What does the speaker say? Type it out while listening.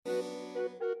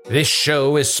This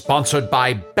show is sponsored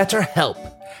by BetterHelp.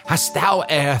 Hast thou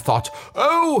e'er thought,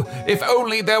 oh, if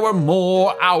only there were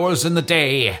more hours in the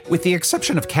day? With the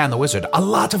exception of Can the Wizard, a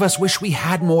lot of us wish we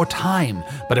had more time.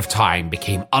 But if time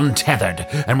became untethered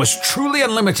and was truly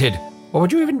unlimited, what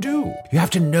would you even do? You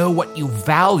have to know what you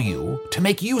value to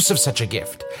make use of such a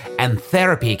gift. And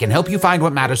therapy can help you find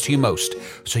what matters to you most,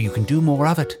 so you can do more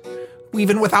of it,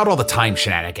 even without all the time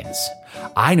shenanigans.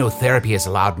 I know therapy has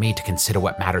allowed me to consider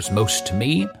what matters most to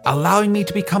me, allowing me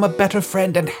to become a better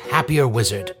friend and happier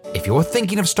wizard. If you're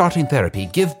thinking of starting therapy,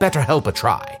 give BetterHelp a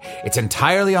try. It's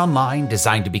entirely online,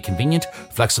 designed to be convenient,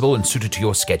 flexible, and suited to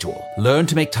your schedule. Learn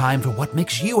to make time for what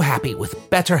makes you happy with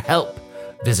BetterHelp.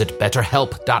 Visit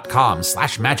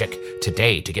betterhelp.com/magic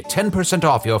today to get 10%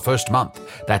 off your first month.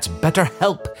 That's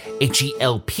BetterHelp,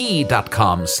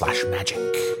 HELP.com/magic.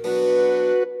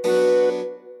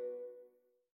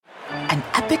 An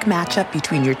epic matchup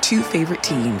between your two favorite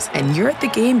teams, and you're at the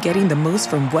game getting the most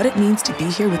from what it means to be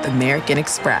here with American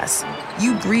Express.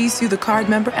 You breeze through the card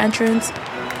member entrance,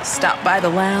 stop by the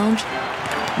lounge.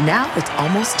 Now it's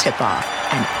almost tip-off,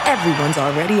 and everyone's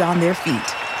already on their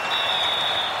feet.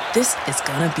 This is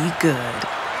gonna be good.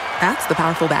 That's the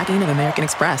powerful backing of American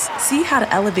Express. See how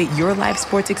to elevate your live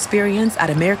sports experience at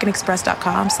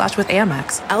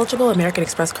americanexpress.com/withAmex. Eligible American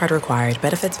Express card required.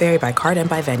 Benefits vary by card and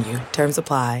by venue. Terms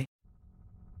apply.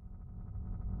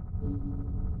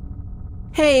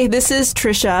 Hey, this is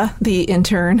Trisha, the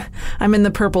intern. I'm in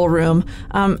the purple room.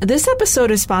 This episode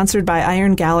is sponsored by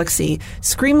Iron Galaxy.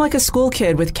 Scream like a school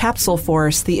kid with Capsule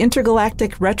Force, the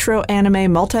intergalactic retro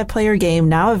anime multiplayer game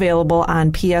now available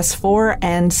on PS4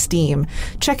 and Steam.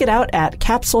 Check it out at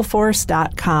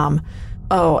capsuleforce.com.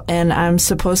 Oh, and I'm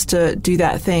supposed to do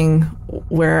that thing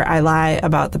where I lie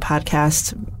about the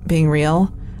podcast being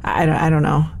real. I don't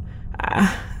know. I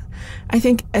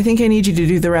think I need you to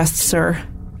do the rest, sir.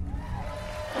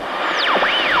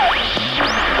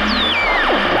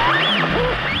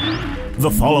 The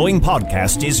following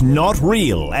podcast is not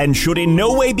real and should in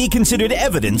no way be considered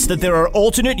evidence that there are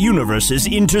alternate universes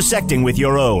intersecting with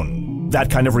your own. That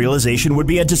kind of realization would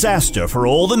be a disaster for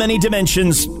all the many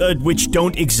dimensions which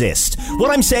don't exist.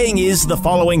 What I'm saying is the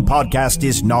following podcast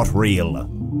is not real.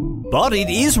 But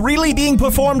it is really being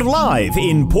performed live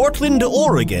in Portland,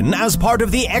 Oregon as part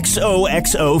of the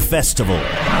XOXO Festival.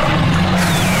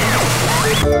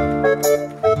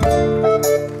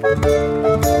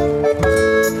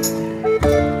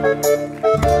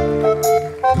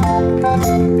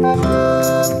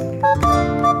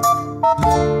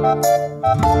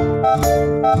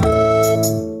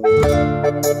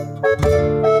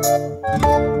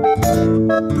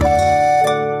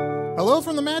 Hello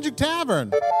from the Magic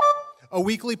Tavern, a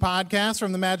weekly podcast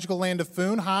from the magical land of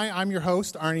Foon. Hi, I'm your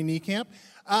host, Arnie Niekamp.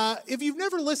 If you've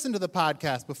never listened to the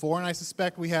podcast before, and I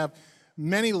suspect we have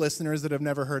many listeners that have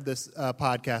never heard this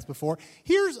podcast before,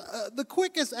 here's the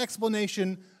quickest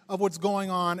explanation of what's going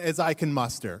on as I can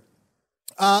muster.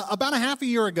 About a half a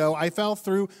year ago, I fell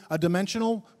through a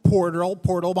dimensional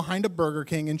portal behind a Burger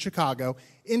King in Chicago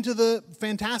into the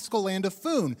fantastical land of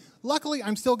Foon. Luckily,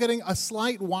 I'm still getting a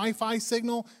slight Wi-Fi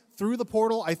signal through the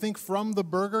portal, I think from the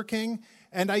Burger King,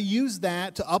 and I use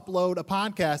that to upload a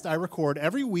podcast I record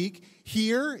every week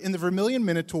here in the Vermilion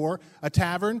Minotaur, a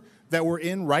tavern that we're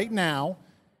in right now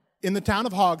in the town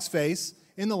of Hogsface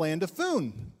in the land of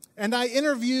Foon. And I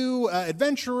interview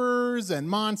adventurers and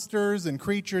monsters and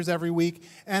creatures every week,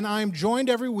 and I'm joined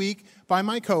every week by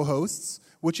my co-hosts,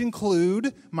 which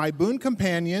include my boon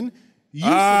companion, Usador.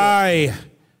 I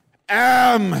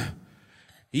am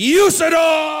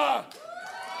Usador,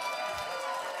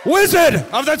 Wizard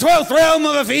of the 12th Realm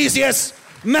of Ephesius,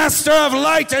 Master of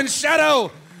Light and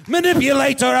Shadow,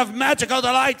 Manipulator of Magical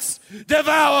Delights,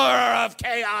 Devourer of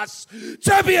Chaos,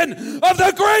 Champion of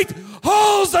the Great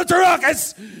Halls of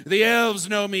Tarakas. The elves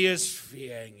know me as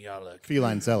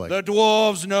Feline Selig. The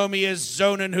dwarves know me as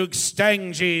Zonenhook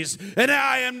Stanges, and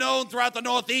I am known throughout the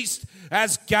Northeast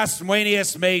as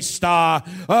Gaswanius Maystar.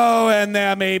 Oh, and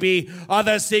there may be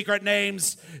other secret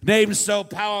names so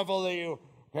powerful that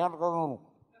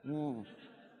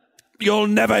you'll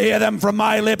never hear them from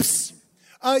my lips.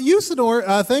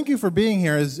 Usador, thank you for being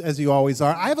here, as you always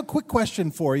are. I have a quick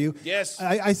question for you. Yes.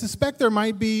 I suspect there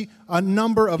might be a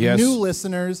number of new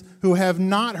listeners who have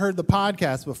not heard the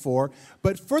podcast before,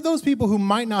 but for those people who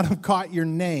might not have caught your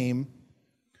name...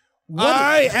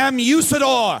 I am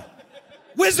Usador,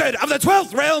 Wizard of the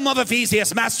 12th Realm of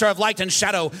Ephesius, Master of Light and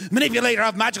Shadow, Manipulator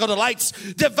of Magical Delights,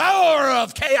 Devourer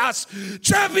of Chaos,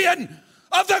 Champion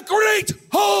of the Great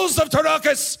Halls of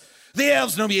Tarakas. The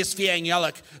elves know me as Fiang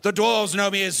Yalak. The dwarves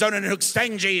know me as Zonin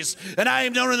Hookstanges. And I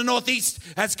am known in the northeast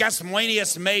as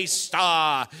Gasmoenius May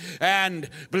Star. And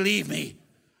believe me,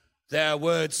 their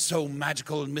words so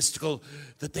magical and mystical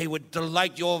that they would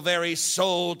delight your very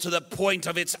soul to the point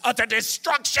of its utter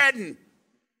destruction.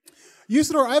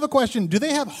 Usador, I have a question. Do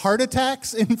they have heart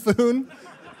attacks in Foon?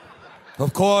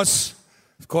 Of course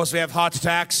we have heart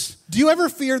attacks. Do you ever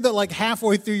fear that like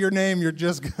halfway through your name you're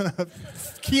just gonna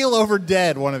keel over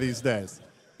dead one of these days?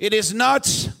 It is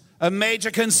not a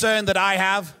major concern that I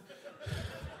have.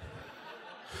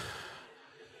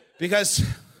 Because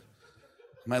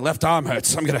my left arm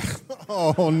hurts. I'm gonna...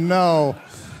 Oh, no.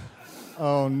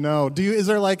 Oh, no. Is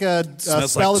there like a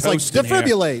spell that's like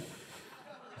defibrillate?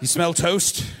 You smell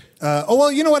toast?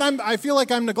 Well, you know what? I feel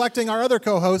like I'm neglecting our other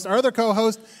co-host. Our other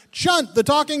co-host, Chunt, the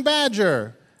talking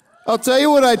badger. I'll tell you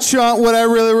what I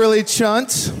really, really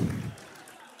chunt.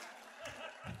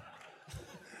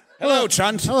 Hello,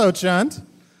 Chunt. Hello, Chunt.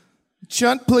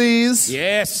 Chunt, please.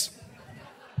 Yes.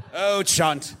 Oh,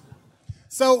 Chunt.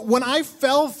 So when I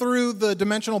fell through the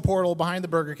dimensional portal behind the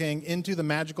Burger King into the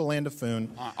magical land of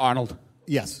Foon... Arnold.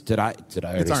 Yes. Did I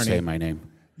already say my name?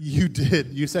 You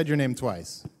did. You said your name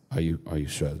twice. Are you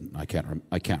sure? I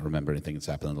can't remember anything that's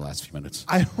happened in the last few minutes.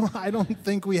 I don't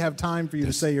think we have time for you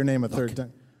to say your name a third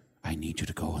time. I need you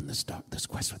to go on this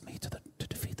quest with me to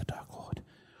defeat the Dark Lord.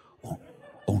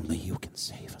 Only you can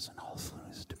save us, and all Foon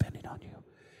is depending on you.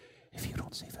 If you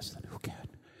don't save us, then who can?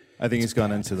 I think he's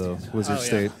gone into the wizard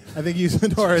state. I think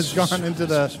Usador has gone into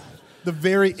the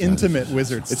very intimate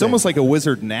wizard state. It's almost like a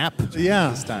wizard nap. Yeah.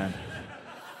 This time.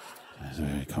 It's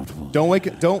very comfortable. Don't wake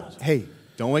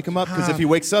him up, because if he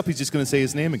wakes up, he's just going to say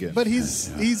his name again. But he's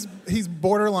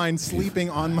borderline sleeping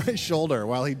on my shoulder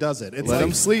while he does it. Let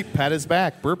him sleep. Pat his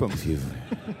back. Burp him.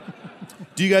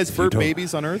 Do you guys burp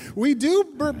babies on Earth? We do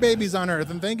burp babies on Earth,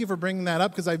 and thank you for bringing that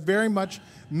up, because I very much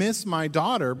miss my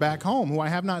daughter back home, who I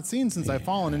have not seen since I've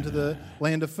fallen into the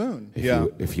land of Foon.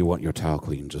 If you want your towel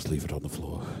clean, just leave it on the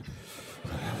floor.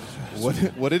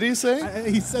 What did he say?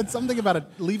 He said something about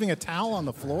leaving a towel on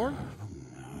the floor.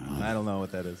 I don't know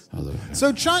what that is.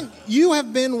 So, Chunt, you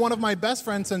have been one of my best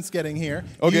friends since getting here.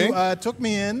 Okay. You took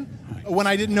me in when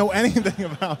I didn't know anything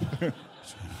about it.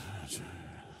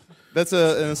 That's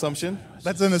an assumption.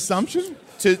 That's an assumption?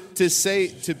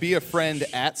 To be a friend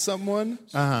at someone,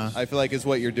 I feel like is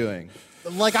what you're doing.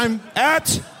 Like I'm...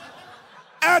 At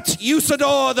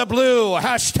Usador the Blue,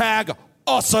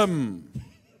 #awesome.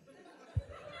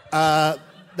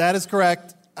 That is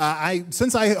correct.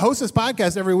 Since I host this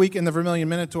podcast every week in the Vermilion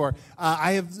Minotaur,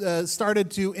 I have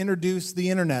started to introduce the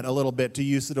internet a little bit to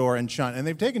Usador and Chunt, and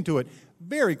they've taken to it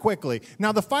very quickly.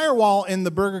 Now, the firewall in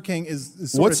the Burger King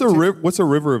is What's a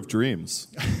river of dreams?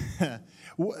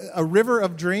 A river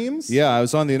of dreams? Yeah, I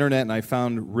was on the internet and I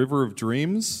found River of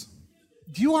Dreams.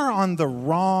 You are on the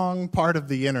wrong part of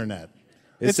the internet.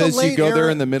 It says you go there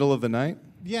in the middle of the night?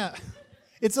 Yeah.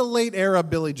 It's a late era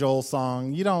Billy Joel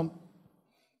song. You don't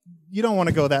want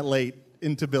to go that late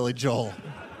into Billy Joel.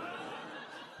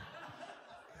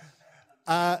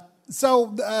 So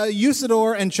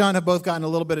Usador and Chunt have both gotten a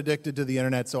little bit addicted to the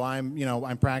internet, so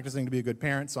I'm practicing to be a good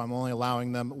parent, so I'm only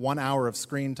allowing them 1 hour of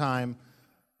screen time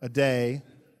a day.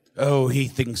 Oh, he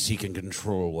thinks he can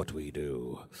control what we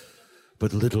do.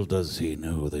 But little does he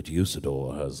know that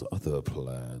Usador has other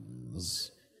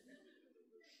plans.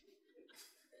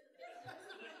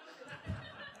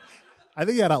 I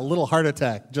think you had a little heart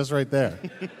attack just right there.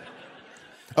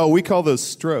 Oh, we call those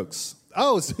strokes.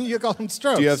 Oh, so you call them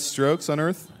strokes. Do you have strokes on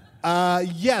Earth?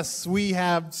 Yes, we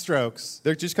have strokes.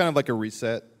 They're just kind of like a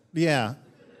reset. Yeah.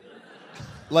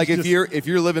 Like if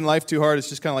you're living life too hard, it's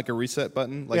just kind of like a reset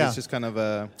button. Like it's just kind of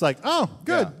a... It's like, oh,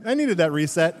 good. Yeah. I needed that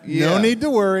reset. Yeah. No need to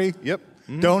worry. Yep.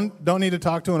 Mm-hmm. Don't need to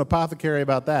talk to an apothecary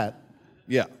about that.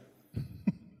 Yeah.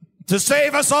 To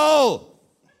save us all!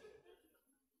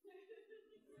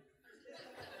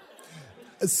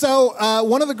 So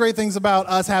one of the great things about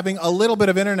us having a little bit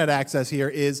of internet access here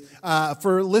is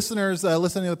for listeners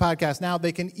listening to the podcast now,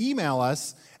 they can email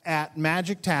us at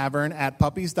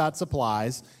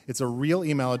magictavern@puppies.supplies. It's a real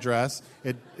email address.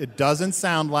 It doesn't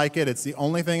sound like it. It's the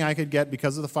only thing I could get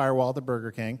because of the firewall at the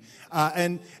Burger King.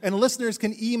 And listeners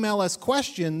can email us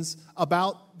questions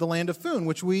about the Land of Foon,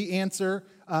 which we answer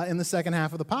in the second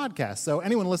half of the podcast. So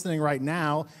anyone listening right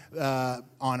now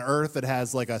on Earth that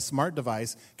has like a smart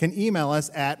device can email us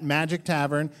at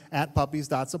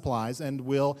magictavern@puppies.supplies, and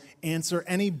we'll answer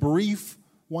any brief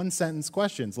one-sentence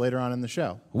questions later on in the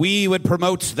show. We would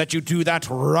promote that you do that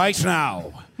right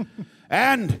now.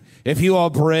 And if you are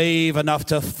brave enough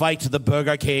to fight the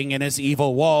Burger King and his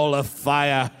evil wall of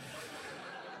fire,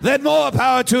 then more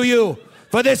power to you,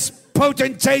 for this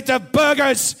potentate of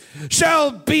burgers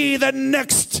shall be the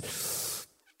next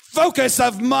focus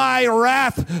of my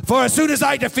wrath. For as soon as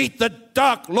I defeat the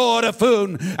Dark Lord of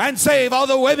Foon and save all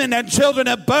the women and children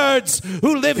and birds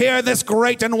who live here in this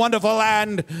great and wonderful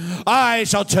land, I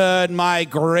shall turn my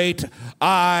great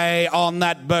eye on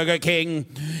that Burger King.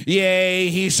 Yea,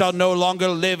 he shall no longer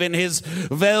live in his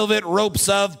velvet ropes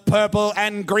of purple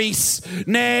and grease.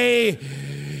 Nay,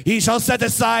 he shall set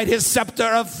aside his scepter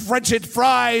of Frenchit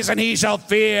fries, and he shall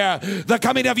fear the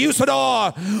coming of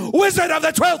Usador, wizard of the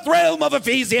 12th realm of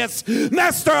Ephesius,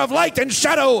 master of light and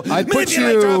shadow,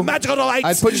 manipulator of magical delights.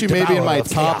 I'd put you maybe in my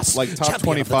top, chaos, like top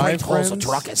 25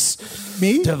 friends.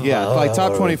 Me? Yeah, like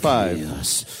top 25.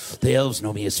 Yes. The elves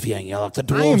know me as Fiangyalak. The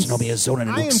dwarves know me as Zonin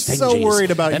and I am Luke so worried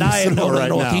about and you I am known in right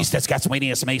the now. Northeast as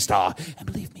Gatswanius Maystar. And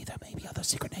believe me, there may be other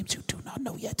secret names you do not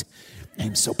know yet.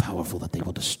 Names so powerful that they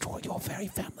will destroy your very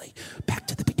family back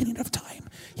to the beginning of time.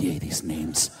 Yea, these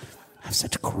names have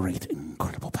such great,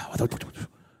 incredible power.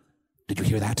 Did you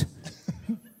hear that?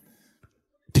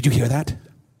 Did you hear that?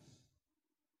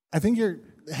 I think you're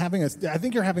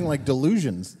having like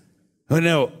delusions. Oh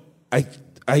no, I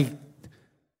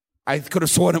could have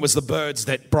sworn it was the birds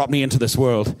that brought me into this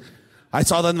world. I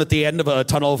saw them at the end of a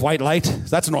tunnel of white light.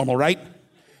 That's normal, right?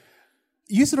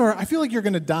 Usador, I feel like you're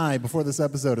going to die before this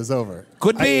episode is over.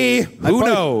 Could be. Who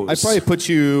knows? I'd probably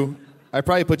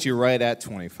put you right at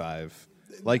 25.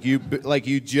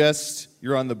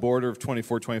 You're on the border of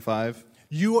 24, 25.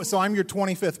 So I'm your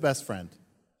 25th best friend.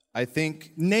 I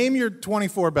think. Name your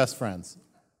 24 best friends.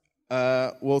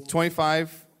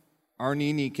 25,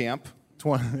 Arnie Niekamp.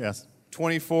 Yes.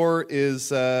 24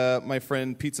 is my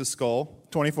friend Pizza Skull.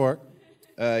 24.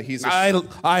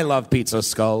 I love Pizza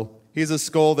Skull. He's a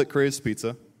skull that craves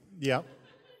pizza. Yep.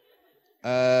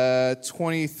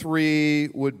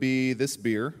 23 would be this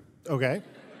beer. Okay.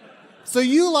 So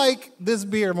you like this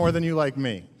beer more than you like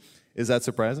me. Is that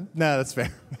surprising? No, that's fair.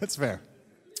 That's fair.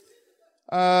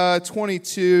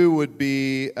 22 would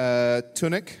be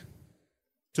Tunic.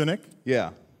 Tunic?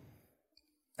 Yeah.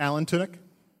 Alan Tunic?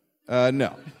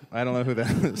 No. I don't know who that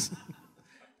is.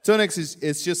 Tunic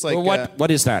it's just like... Well,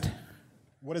 what is that?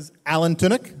 What is Alan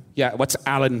Tunic? Yeah, what's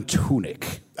Alan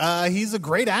Tunic? He's a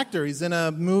great actor. He's in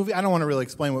a movie. I don't want to really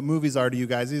explain what movies are to you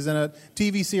guys. He's in a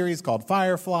TV series called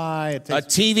Firefly. A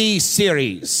TV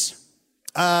series.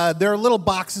 There are little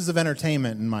boxes of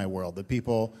entertainment in my world that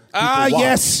people watch.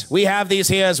 Yes, we have these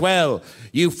here as well.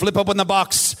 You flip open the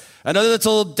box, and a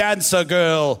little dancer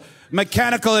girl,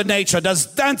 mechanical in nature, does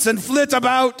dance and flit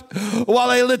about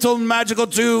while a little magical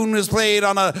tune is played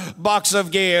on a box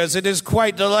of gears. It is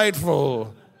quite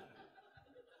delightful.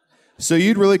 So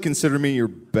you'd really consider me your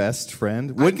best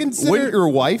friend? Wouldn't your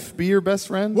wife be your best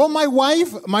friend? Well, my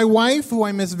wife, who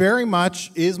I miss very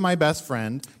much, is my best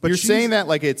friend. But you're saying that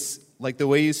like it's like the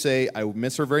way you say I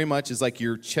miss her very much is like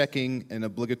you're checking an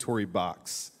obligatory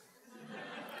box.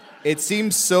 It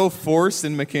seems so forced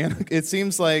and mechanical. It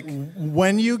seems like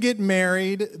when you get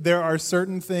married, there are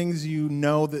certain things you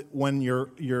know that when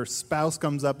your spouse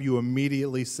comes up, you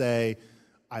immediately say,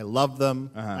 "I love them.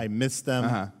 I miss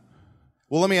them."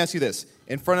 Well, let me ask you this: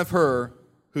 in front of her,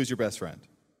 who's your best friend?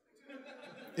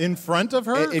 In front of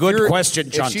her? Good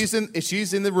question, Chunt. If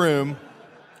she's in the room,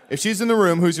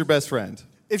 who's your best friend?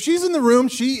 If she's in the room,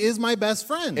 she is my best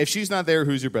friend. If she's not there,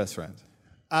 who's your best friend?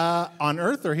 On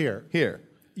Earth or here? Here.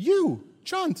 You,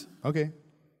 Chunt. Okay.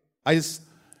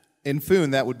 In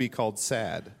Foon, that would be called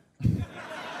sad.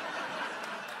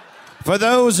 For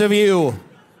those of you...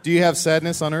 Do you have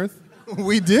sadness on Earth?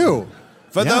 We do.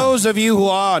 For those of you who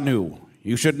are new,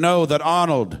 you should know that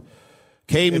Arnold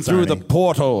came through the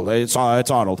portal. It's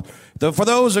Arnold. For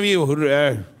those of you who...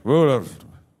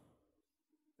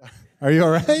 Are you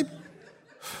all right?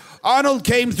 Arnold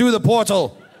came through the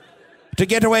portal to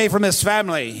get away from his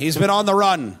family. He's been on the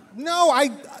run. No,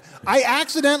 I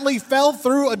accidentally fell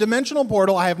through a dimensional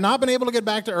portal. I have not been able to get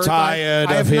back to Earth.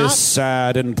 Tired of his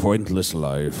sad and pointless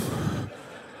life,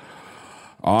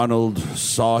 Arnold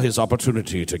saw his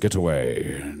opportunity to get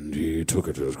away, and he took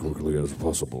it as quickly as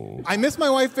possible. I miss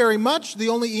my wife very much. The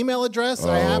only email address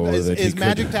I have is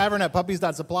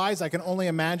magictavern@puppies.supplies. I can only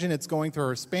imagine it's going through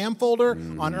her spam folder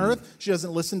on Earth. She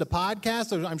doesn't listen to podcasts,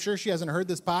 so I'm sure she hasn't heard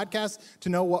this podcast to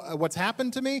know what's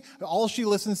happened to me. All she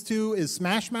listens to is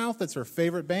Smash Mouth. That's her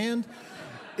favorite band.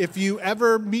 If you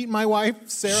ever meet my wife,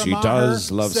 Sarah She Maher,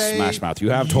 does love Smash Mouth.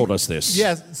 You have told us this.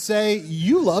 Yes, say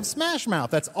you love Smash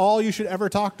Mouth. That's all you should ever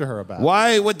talk to her about.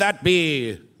 Why would that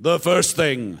be the first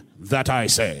thing that I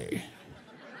say?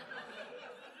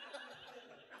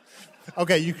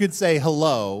 Okay, you could say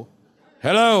hello.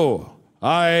 Hello,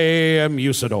 I am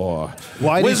Usador,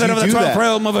 Why did Wizard you of the do 12th that?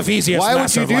 realm of Ephesius, Why would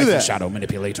Master you of do Light that? and Shadow,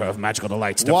 Manipulator of magical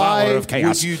delights, Why Devourer of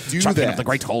chaos, would you do Champion that? of the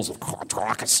great halls of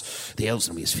Caracas. The elves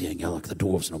know me as Fearing Yellock, the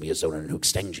dwarves know me as Zonin and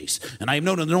Hookstanges, and I am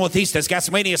known in the northeast as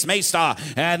Gasmanius Maystar,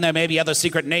 and there may be other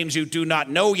secret names you do not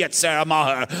know yet, Sarah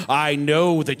Maher. I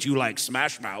know that you like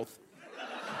Smash Mouth.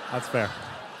 That's fair.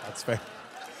 That's fair.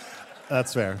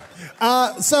 That's fair.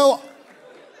 So,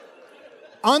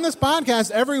 on this podcast,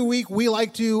 every week we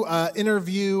like to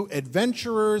interview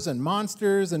adventurers and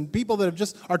monsters and people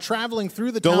that are traveling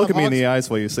through the town. Don't look at me in the eyes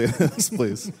while you say this,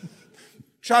 please.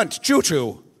 Chunt,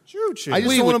 choo-choo. Choo-choo. I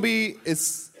just don't want to be.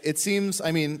 It seems.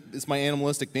 I mean, it's my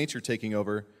animalistic nature taking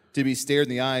over. To be stared in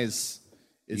the eyes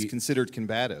is considered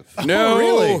combative. No,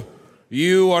 really?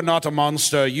 You are not a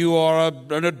monster. You are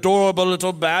an adorable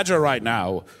little badger right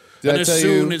now. Did and I as tell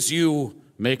soon you- as you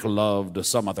make love to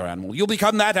some other animal, you'll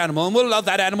become that animal, and we'll love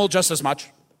that animal just as much.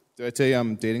 Did I tell you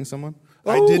I'm dating someone?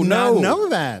 I did no. not know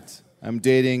that. I'm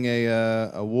dating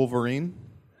a Wolverine,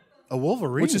 A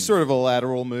Wolverine. which is sort of a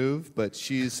lateral move, but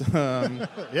she's.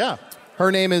 Yeah.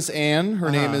 Her name is Anne.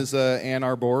 Her name is Ann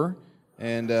Arbor,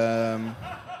 and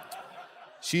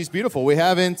she's beautiful. We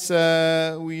haven't,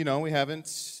 we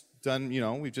haven't done.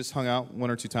 We've just hung out one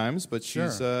or two times, but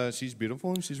she's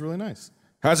beautiful and she's really nice.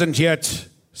 Hasn't yet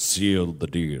sealed the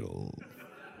deal.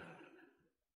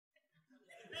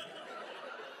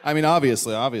 I mean,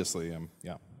 obviously,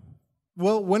 yeah.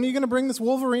 Well, when are you going to bring this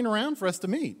Wolverine around for us to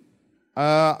meet?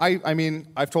 I mean,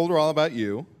 I've told her all about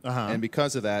you, and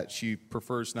because of that, she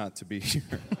prefers not to be here.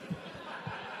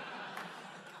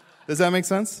 Does that make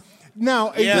sense?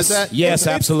 No. Yes,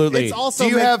 absolutely. It's also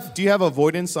Do you have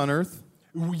avoidance on Earth?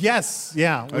 Yes.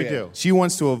 Yeah, we do. She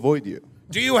wants to avoid you.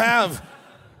 Do you have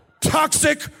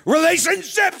toxic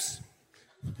relationships?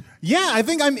 Yeah, I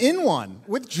think I'm in one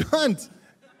with Junt.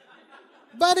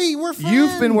 Buddy, we're friends.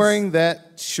 You've been wearing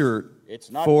that shirt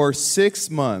for 6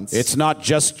 months. It's not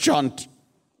just Chunt.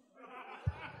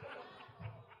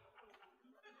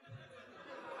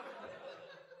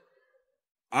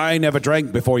 I never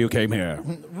drank before you came here.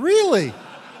 Really?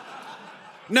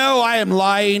 No, I am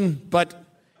lying, but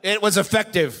it was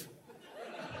effective.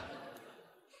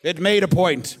 It made a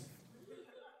point.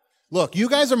 Look, you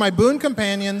guys are my boon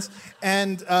companions,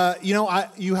 and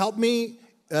you helped me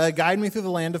guide me through the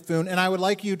land of Foon, and I would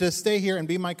like you to stay here and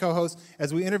be my co-host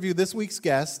as we interview this week's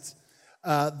guest,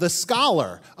 the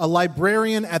Scholar, a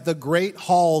librarian at the Great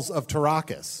Halls of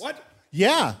Tarakas. What?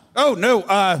 Yeah. Oh,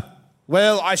 no,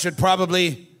 well, I should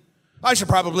probably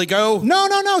go.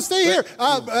 No, stay here.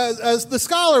 As the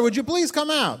Scholar, would you please come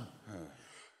out?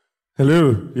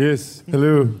 Hello, yes,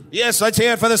 hello. Yes, let's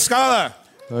hear it for the Scholar.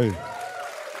 Hi.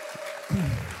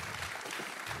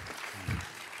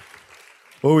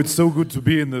 Oh, it's so good to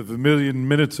be in the Vermilion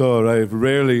Minotaur. I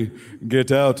rarely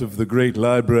get out of the great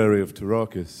library of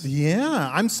Tarakas. Yeah,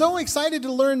 I'm so excited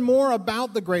to learn more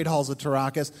about the Great Halls of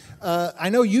Tarakas. I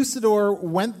know Usador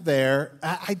went there.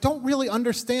 I don't really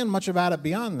understand much about it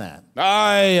beyond that.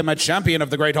 I am a champion of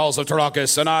the Great Halls of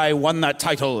Tarakas, and I won that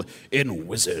title in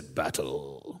Wizard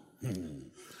Battle.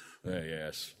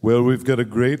 Yes. Well, we've got a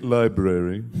great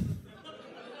library.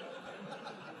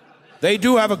 They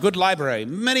do have a good library.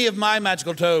 Many of my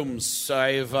magical tomes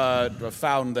I've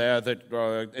found there that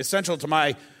are essential to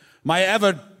my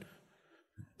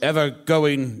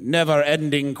ever-going,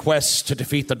 never-ending quest to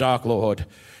defeat the Dark Lord.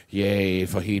 Yea,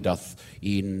 for he doth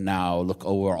e'en now look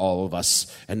over all of us,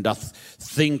 and doth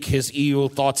think his evil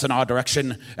thoughts in our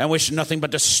direction, and wish nothing but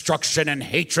destruction and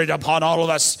hatred upon all of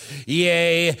us.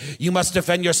 Yea, you must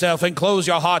defend yourself and close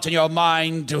your heart and your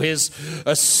mind to his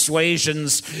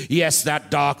assuasions. Yes,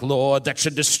 that Dark Lord that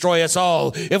should destroy us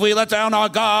all if we let down our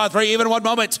guard for even one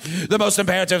moment. The most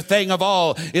imperative thing of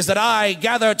all is that I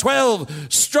gather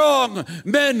 12 strong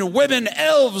men, women,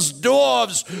 elves,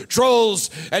 dwarves,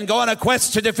 trolls, and go on a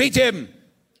quest to defeat him.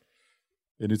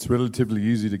 And it's relatively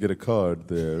easy to get a card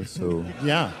there, so...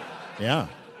 Yeah.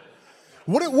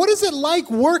 What is it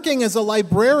like working as a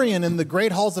librarian in the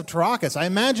Great Halls of Tarakas? I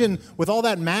imagine with all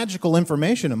that magical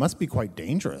information, it must be quite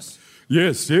dangerous.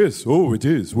 Yes. Oh, it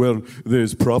is. Well,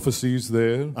 there's prophecies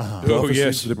there. Prophecies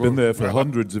yes. that have been there for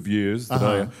hundreds of years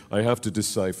that I have to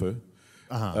decipher.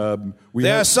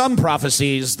 There are some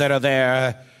prophecies that are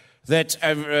there that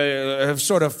have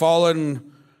sort of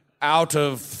fallen out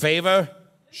of favor.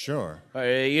 Sure.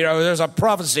 There's a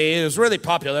prophecy, it was really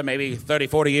popular maybe 30,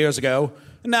 40 years ago.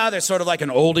 Now there's sort of like an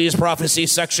oldies prophecy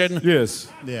section. Yes.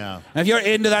 Yeah. And if you're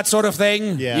into that sort of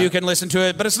thing, you can listen to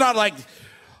it. But it's not like...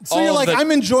 So you're like,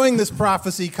 I'm enjoying this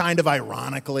prophecy kind of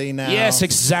ironically now. Yes,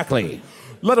 exactly.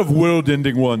 lot of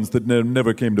world-ending ones that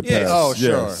never came to pass. Oh,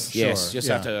 sure. Yes, just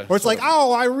have to... Or it's like,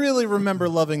 oh, I really remember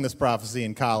loving this prophecy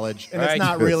in college, and it's Right.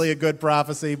 not really a good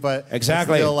prophecy, but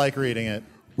Exactly. I still like reading it.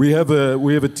 We have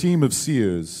a team of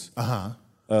seers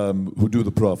who do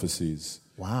the prophecies.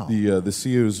 Wow. The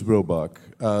seers Roebuck.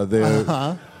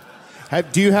 They're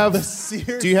Do you have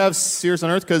seers? Do you have seers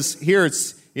on Earth? Because here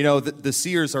it's the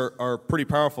seers are pretty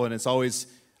powerful, and it's always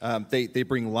they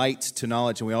bring light to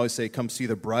knowledge, and we always say, "Come see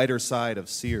the brighter side of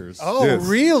seers." Oh, Yes.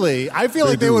 really? I feel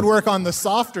like they do. would work on the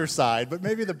softer side, but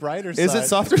maybe the brighter side. Is it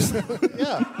softer?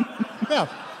 Yeah.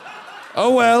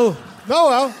 Oh, well. Oh,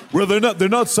 well. well, they're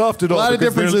not soft at all. lot of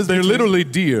because differences They're between- literally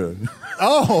deer.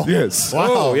 Oh. Yes. Wow.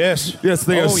 Oh, yes. Yes,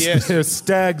 they are. Oh, yes. They are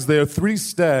stags. They are 3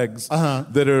 stags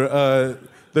that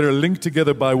are linked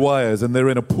together by wires, and they're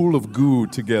in a pool of goo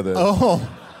together. Oh.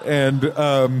 And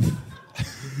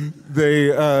they,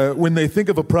 when they think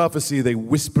of a prophecy, they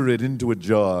whisper it into a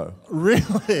jar.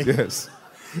 Really? Yes.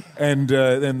 And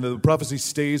the prophecy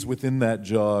stays within that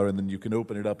jar, and then you can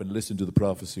open it up and listen to the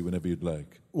prophecy whenever you'd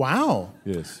like. Wow.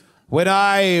 Yes. When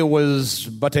I was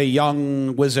but a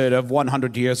young wizard of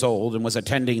 100 years old and was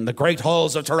attending the great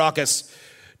halls of Tarakas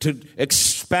to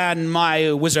expand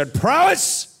my wizard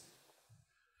prowess,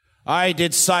 I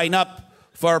did sign up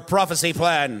for a prophecy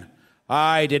plan.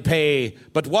 I did pay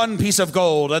but 1 piece of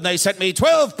gold, and they sent me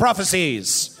 12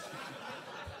 prophecies.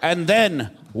 And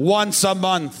then, once a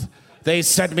month, they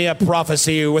sent me a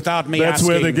prophecy without me That's asking.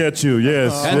 where they get you,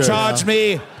 yes. And yes. charged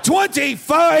me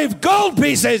 25 gold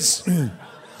pieces.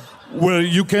 Well,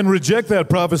 you can reject that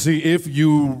prophecy if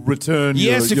you return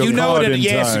Yes, if your you know card it, in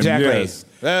yes, time. exactly. Yes.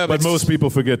 But But most people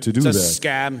forget to do It's a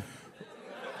that. scam.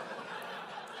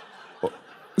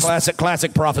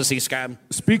 Classic prophecy scam.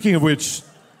 Speaking of which,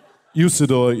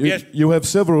 Usador, Yes. you have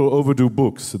several overdue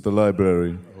books at the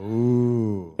library.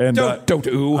 Ooh. And Don't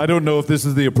ooh. I don't know if this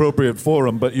is the appropriate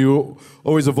forum, but you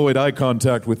always avoid eye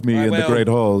contact with me I in the will. great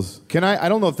halls. Can I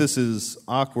don't know if this is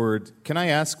awkward. Can I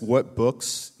ask what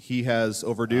books he has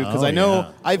overdue? Because Oh, I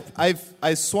know yeah.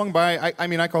 I swung by. I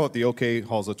mean, I call it the OK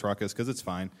Halls of Tracas because it's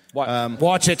fine.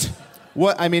 Watch it.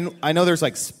 What I mean, I know there's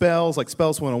like spells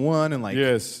 101 and like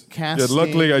Yes. casting. Yeah,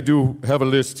 luckily, I do have a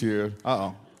list here.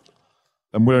 Uh-oh.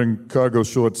 I'm wearing cargo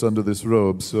shorts under this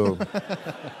robe, so...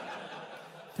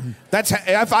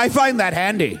 I find that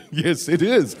handy. Yes, it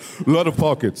is. A lot of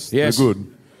pockets. Yes. They're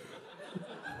good.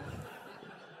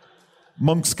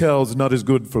 Monk's cowl's not as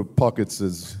good for pockets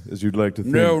as you'd like to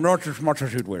think. No, not as much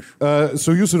as you'd wish.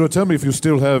 So, Usador, tell me if you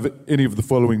still have any of the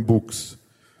following books.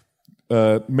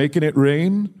 Making It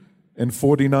Rain and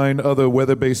 49 other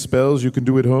weather-based spells you can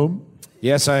do at home.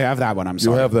 Yes, I have that one. I'm You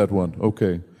sorry. have that one.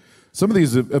 Okay. Some of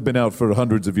these have been out for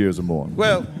hundreds of years or more.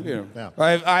 Well,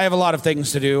 I have a lot of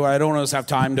things to do. I don't always have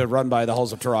time to run by the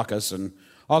halls of Tarakas, and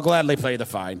I'll gladly play the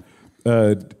fine.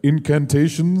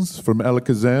 Incantations from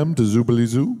Alakazam to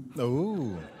Zubilizu.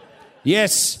 Ooh.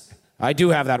 Yes, I do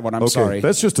have that one. I'm Okay, sorry.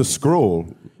 that's just a scroll.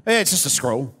 Hey, it's just a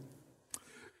scroll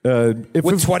If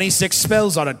with 26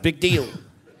 spells on it. Big deal.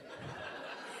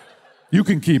 you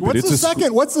can keep it. What's It's the a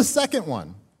second? What's the second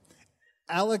one?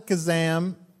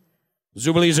 Alakazam.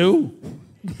 Zoobly Zoo.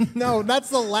 No, that's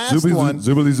the last Zubilizu- one.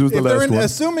 Zubilizu's the If they're last one.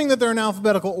 Assuming that they're in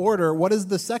alphabetical order, what is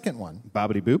the second one?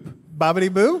 Bobbity boop. Bobbity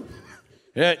Boo?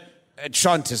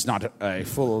 Shunt is not a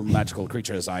full magical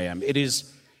creature as I am. It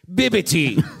is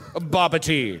Bibbity,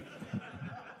 Bobbity,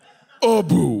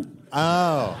 Abu.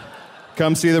 Oh.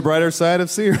 Come see the brighter side of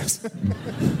Sears.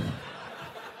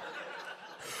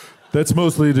 That's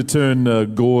mostly to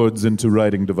turn gourds into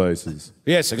writing devices.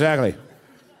 Yes, exactly.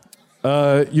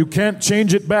 You can't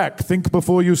change it back. Think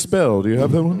before you spell. Do you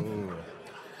have that one?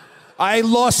 I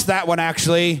lost that one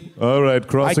actually. All right,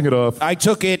 crossing it off. I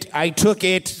took it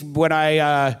when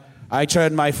I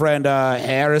turned my friend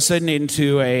Harrison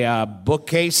into a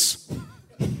bookcase.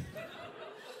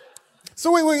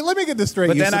 So wait, let me get this straight,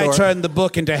 But then I Usador. turned the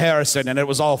book into Harrison, and it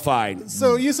was all fine.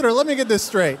 So, Usador, let me get this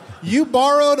straight. You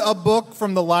borrowed a book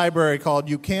from the library called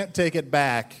You Can't Take It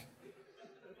Back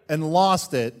and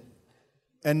lost it,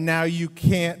 and now you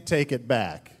can't take it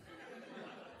back.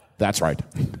 That's right.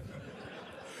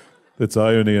 That's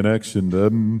irony in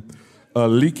action.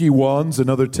 Leaky wands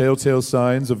and other telltale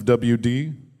signs of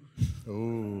WD.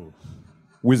 Ooh.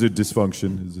 Wizard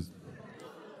dysfunction.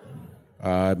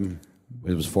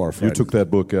 It was for a You friend. took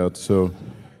that book out, so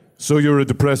you're a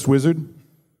depressed wizard?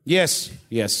 Yes,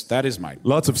 that is mine.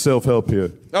 Lots of self-help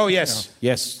here. Oh, yes.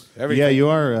 Everything. Yeah, you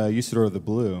are Usador the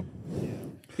Blue.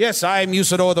 Yes, I am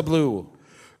Usador the Blue.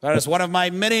 That is one of my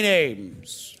many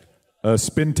names.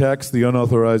 Spintax, the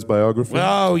unauthorized biographer.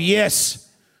 Oh, yes.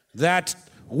 That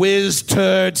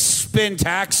whiz-turd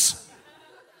Spintax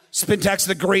Spintax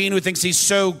the Green, who thinks he's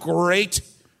so great.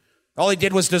 All he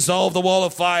did was dissolve the wall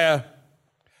of fire.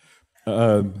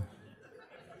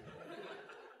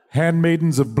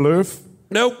 Handmaidens of Blurf?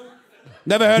 Nope.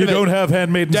 Never heard You of it. don't have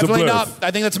Handmaidens Definitely of Blurf? not.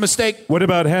 I think that's a mistake. What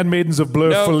about Handmaidens of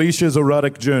Blurf, Nope. Felicia's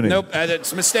Erotic Journey? Nope,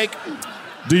 that's a mistake.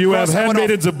 Do you have Cross that one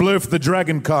Handmaidens of Blurf, The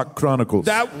Dragoncock Chronicles?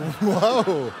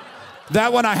 Whoa.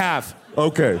 That one I have.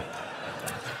 Okay.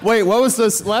 Wait, what was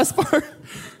this last part?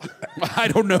 I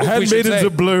don't know if we should Handmaidens say.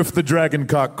 of Blurf, The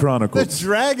Dragoncock The Chronicles.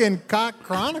 Dragon Cock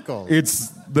Chronicles. It's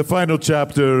the final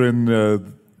chapter in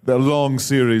the long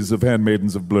series of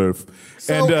Handmaidens of Blurf.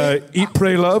 So and Eat,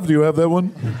 Pray, Love, do you have that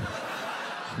one?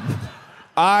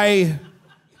 I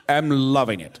am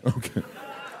loving it. Okay.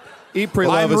 Eat, Pray,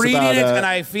 Love I'm is reading about, it, and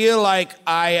I feel like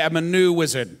I am a new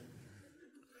wizard.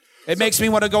 It makes me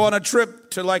want to go on a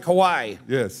trip to, like, Hawaii.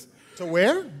 Yes. To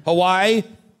where? Hawaii?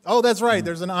 Oh, that's right.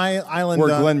 There's an island.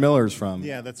 where Glenn Miller's from.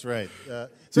 Yeah, that's right.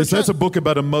 Yes, that's a book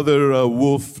about a mother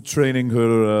wolf training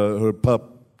her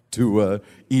pup to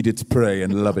eat its prey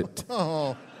and love it.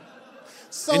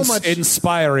 so much.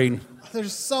 Inspiring.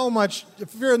 There's so much.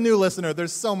 If you're a new listener,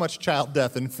 there's so much child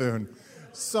death in Foon.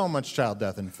 So much child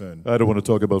death in Foon. I don't want to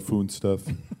talk about food stuff.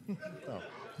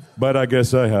 But I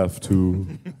guess I have to.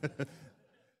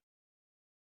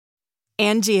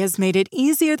 Angie has made it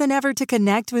easier than ever to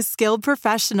connect with skilled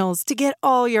professionals to get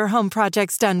all your home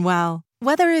projects done well.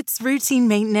 Whether it's routine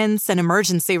maintenance, an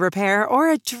emergency repair, or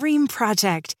a dream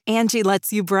project, Angie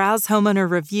lets you browse homeowner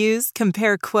reviews,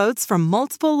 compare quotes from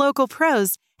multiple local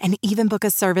pros, and even book a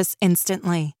service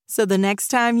instantly. So the next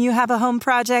time you have a home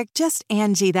project, just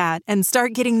Angie that and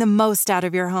start getting the most out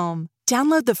of your home.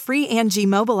 Download the free Angie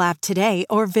mobile app today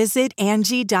or visit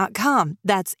Angie.com.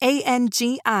 That's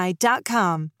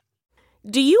ANGI.com.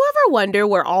 Do you ever wonder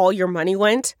where all your money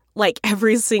went? Like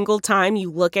every single time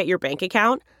you look at your bank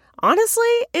account? Honestly,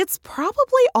 it's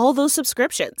probably all those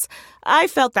subscriptions. I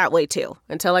felt that way too,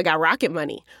 until I got Rocket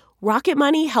Money. Rocket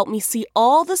Money helped me see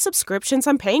all the subscriptions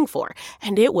I'm paying for,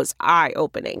 and it was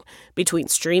eye-opening. Between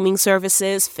streaming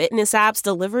services, fitness apps,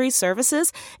 delivery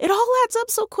services, it all adds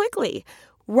up so quickly.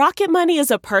 Rocket Money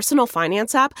is a personal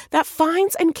finance app that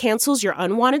finds and cancels your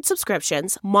unwanted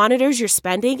subscriptions, monitors your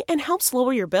spending, and helps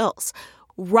lower your bills.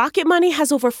 Rocket Money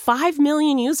has over 5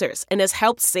 million users and has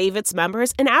helped save its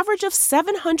members an average of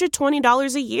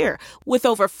 $720 a year, with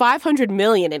over 500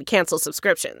 million in canceled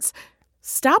subscriptions.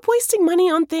 Stop wasting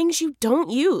money on things you don't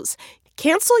use.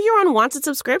 Cancel your unwanted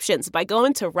subscriptions by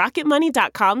going to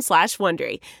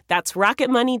rocketmoney.com/Wondery. That's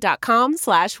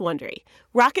rocketmoney.com/Wondery.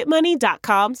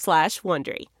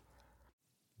 rocketmoney.com/Wondery.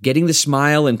 Getting the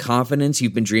smile and confidence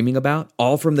you've been dreaming about,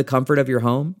 all from the comfort of your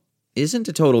home, isn't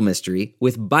a total mystery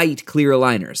with Byte clear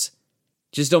aligners.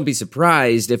 Just don't be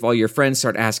surprised if all your friends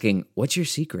start asking, "What's your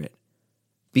secret?"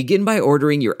 Begin by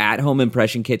ordering your at-home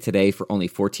impression kit today for only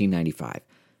 $14.95.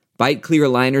 Byte clear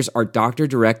aligners are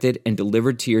doctor-directed and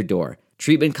delivered to your door.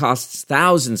 Treatment costs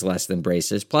thousands less than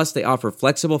braces, plus they offer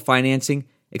flexible financing,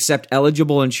 accept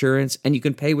eligible insurance, and you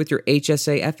can pay with your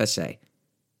HSA FSA.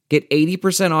 Get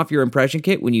 80% off your impression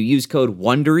kit when you use code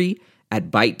WONDERY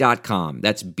at Byte.com.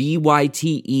 That's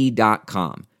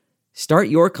BYTE.com. Start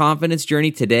your confidence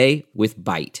journey today with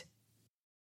Byte.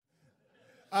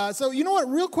 So you know what?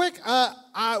 Real quick,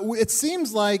 it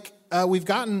seems like we've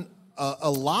gotten a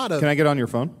lot of. Can I get on your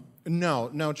phone? No,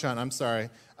 Chun. I'm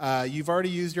sorry. You've already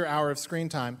used your hour of screen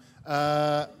time.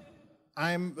 The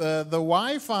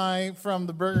Wi-Fi from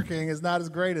the Burger King is not as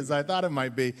great as I thought it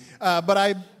might be.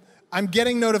 But I'm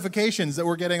getting notifications that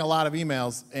we're getting a lot of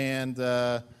emails, and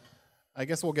I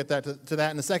guess we'll get to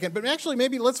that in a second. But actually,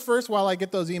 maybe let's first, while I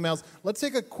get those emails, let's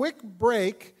take a quick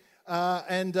break.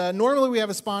 Normally we have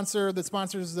a sponsor that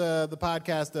sponsors the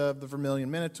podcast of the Vermilion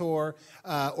Minotaur,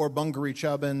 or Bungaree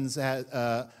Chubbins,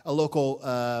 a local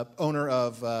owner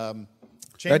of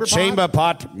Chamber Pot. Chamber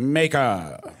Pot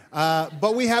Maker.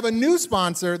 But we have a new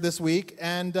sponsor this week,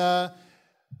 and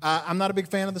I'm not a big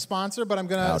fan of the sponsor, but I'm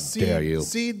going to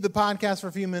seed the podcast for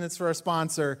a few minutes for our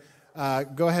sponsor.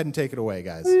 Go ahead and take it away,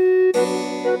 guys.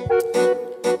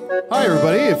 Hi,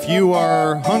 everybody. If you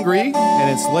are hungry and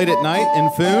it's late at night in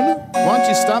Foon, why don't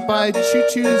you stop by Choo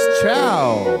Choo's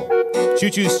Chow? Choo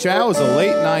Choo's Chow is a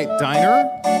late-night diner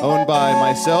owned by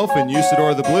myself and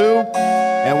Usador the Blue,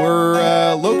 and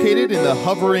we're located in the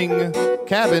hovering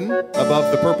cabin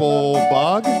above the Purple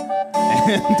Bog.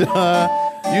 And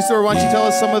Usador, why don't you tell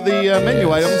us some of the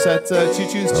menu items at Choo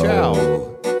Choo's Chow?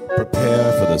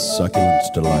 Prepare for the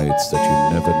succulent delights that you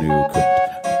never knew could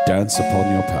dance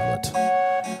upon your palate.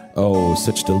 Oh,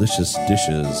 such delicious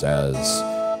dishes as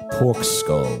pork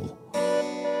skull.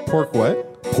 Pork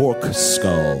what? Pork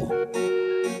skull.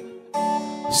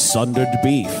 Sundered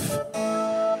beef.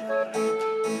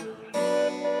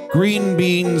 green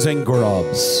beans and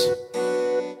grubs.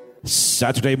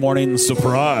 Saturday morning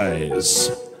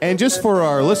surprise. And just for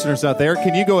our listeners out there,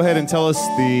 can you go ahead and tell us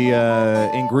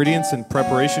the ingredients and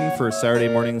preparation for Saturday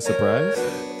morning surprise?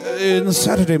 In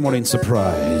Saturday morning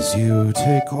surprise, you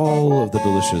take all of the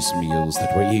delicious meals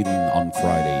that were eaten on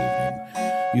Friday evening.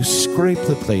 You scrape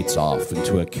the plates off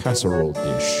into a casserole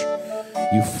dish.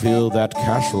 You fill that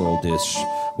casserole dish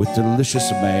with delicious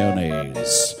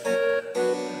mayonnaise.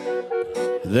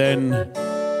 Then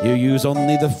you use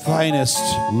only the finest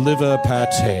liver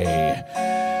pate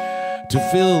to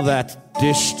fill that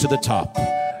dish to the top.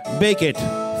 Bake it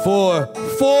for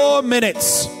 4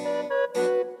 minutes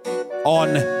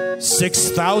on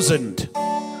 6,000.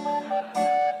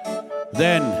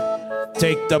 Then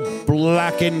take the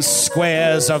blackened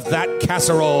squares of that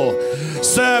casserole,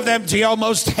 serve them to your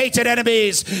most hated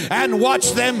enemies, and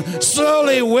watch them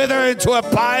slowly wither into a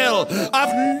pile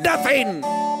of nothing.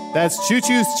 That's Choo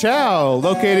Choo's Chow,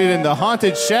 located in the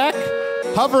Haunted Shack,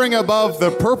 hovering above the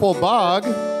Purple Bog.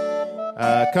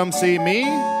 Come see me,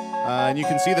 and you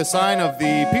can see the sign of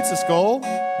the Pizza Skull,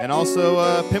 and also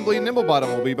Pimbly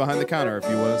Nimblebottom will be behind the counter if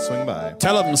you want to swing by.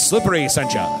 Tell them Slippery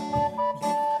sent ya.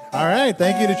 All right,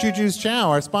 thank you to Choo Choo's Chow,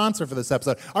 our sponsor for this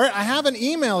episode. All right, I have an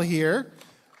email here.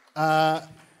 Well,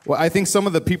 I think some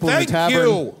of the people in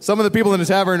the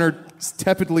tavern are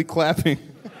tepidly clapping.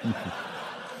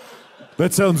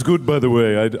 That sounds good, by the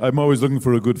way. I'm always looking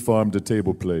for a good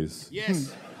farm-to-table place.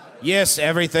 Yes. Yes,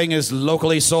 everything is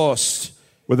locally sourced.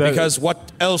 Because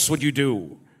what else would you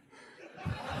do?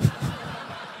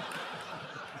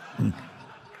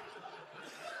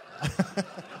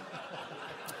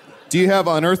 Do you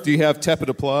have tepid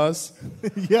applause?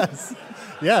 Yes.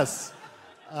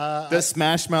 Does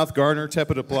Smash Mouth garner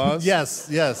tepid applause?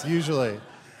 Yes, usually.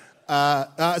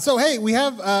 So, hey, we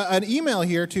have an email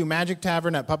here to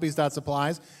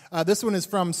magictavern@puppies.supplies. This one is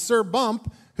from Sir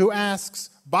Bump, who asks,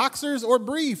 boxers or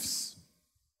briefs?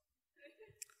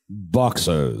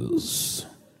 Boxers.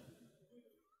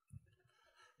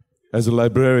 As a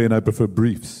librarian, I prefer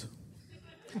briefs.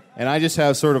 And I just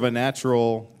have sort of a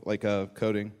natural,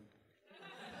 coating.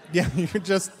 Yeah, you're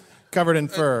just covered in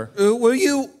fur.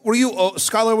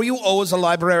 Scholar, were you always a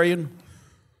librarian?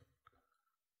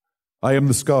 I am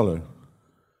the scholar.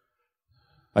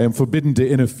 I am forbidden to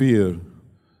interfere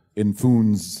in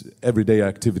Foon's everyday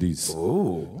activities.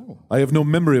 Oh. I have no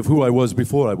memory of who I was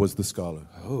before I was the scholar.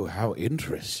 Oh, how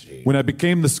interesting. When I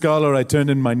became the scholar, I turned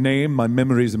in my name, my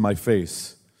memories, and my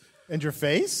face. And your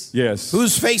face? Yes.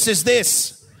 Whose face is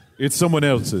this? It's someone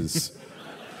else's.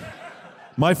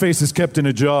 My face is kept in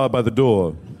a jar by the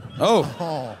door.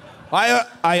 Oh.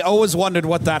 I always wondered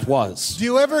what that was. Do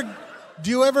you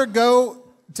ever go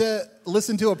to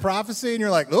listen to a prophecy and you're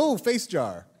like, oh, face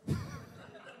jar?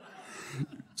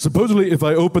 Supposedly, if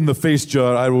I open the face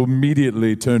jar, I will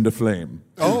immediately turn to flame.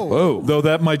 Oh. Whoa. Though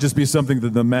that might just be something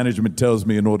that the management tells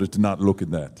me in order to not look at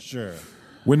that. Sure.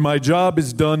 When my job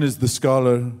is done as the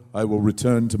scholar, I will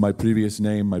return to my previous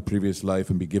name, my previous life,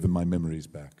 and be given my memories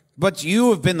back. But you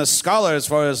have been the scholar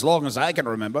for as long as I can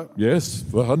remember. Yes,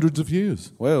 for hundreds of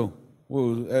years. Well,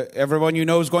 everyone you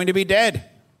know is going to be dead.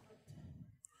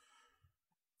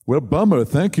 Well, bummer.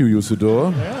 Thank you,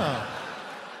 Usador. Yeah.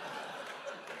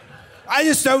 I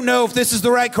just don't know if this is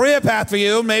the right career path for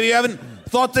you. Maybe you haven't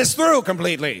thought this through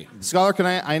completely. Scholar,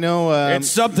 I know... it's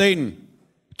something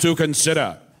to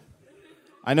consider.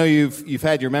 I know you've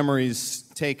had your memories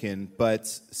taken, but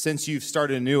since you've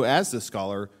started anew as the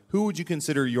scholar, who would you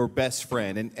consider your best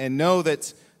friend? And know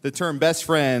that the term best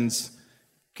friends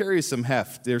carries some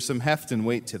heft. There's some heft and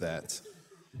weight to that.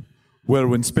 Well,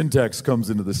 when Spintax comes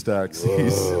into the stacks,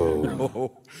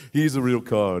 he's a real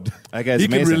card. That guy's he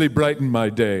amazing. can really brighten my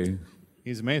day.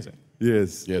 He's amazing.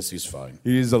 Yes. Yes, he's fine.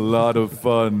 He's a lot of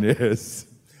fun, yes.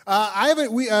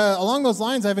 Along those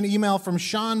lines, I have an email from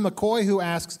Sean McCoy who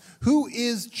asks, who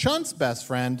is Chunt's best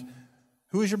friend?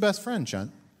 Who is your best friend,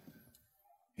 Chunt?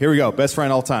 Here we go. Best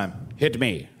friend all time. Hit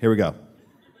me. Here we go.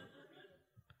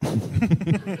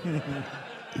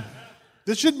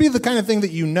 This should be the kind of thing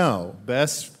that you know.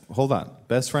 Hold on.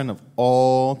 Best friend of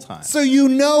all time. So you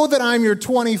know that I'm your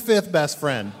 25th best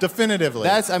friend, definitively.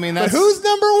 But who's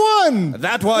number one?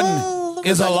 That one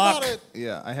is a lock.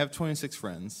 Yeah, I have 26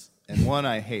 friends, and one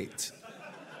I hate.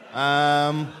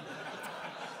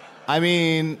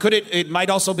 It might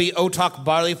also be Otok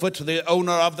Barleyfoot, the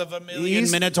owner of the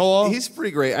Vermilion Minotaur. He's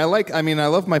pretty great. I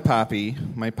love my poppy,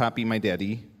 my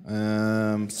daddy.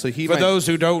 For those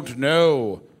who don't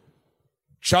know,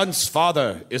 Chunt's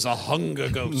father is a hunger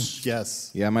ghost. Yes.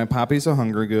 Yeah, my poppy's a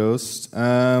hunger ghost.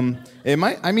 Honestly,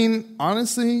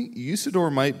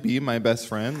 Usador might be my best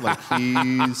friend. Like,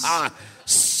 he's...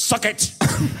 Suck it!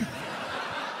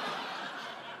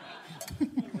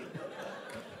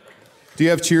 Do you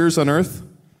have cheers on Earth?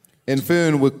 In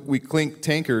Foon, we clink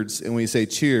tankards and we say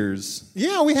cheers.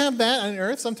 Yeah, we have that on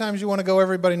Earth. Sometimes you want to go,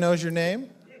 everybody knows your name.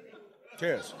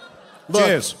 Cheers. Look,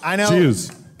 Cheers. I know,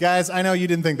 Cheers. guys, I know you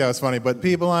didn't think that was funny, but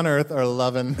people on Earth are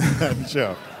loving that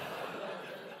joke.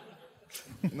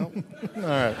 Nope. All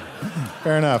right.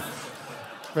 Fair enough.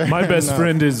 Fair My best enough.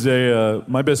 friend is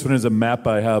a map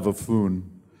I have of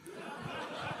Foon.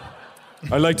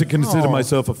 I like to consider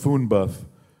myself a Foon buff,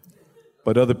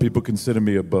 but other people consider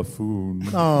me a buffoon.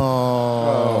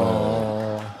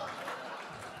 Oh.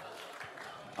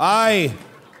 I,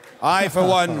 for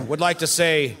one, would like to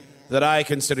say that I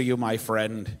consider you my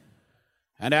friend.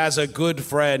 And as a good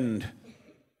friend,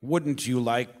 wouldn't you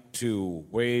like to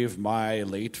waive my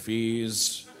late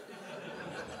fees?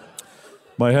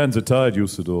 My hands are tied,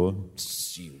 Usador.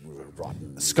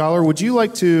 Scholar, would you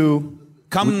like to...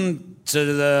 Come to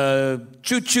the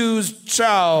Choo-Choo's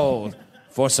Chow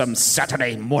for some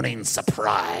Saturday morning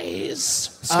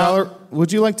surprise. Scholar,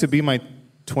 would you like to be my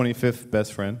 25th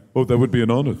best friend? Oh, that would be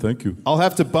an honor, thank you. I'll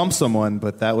have to bump someone,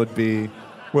 but that would be...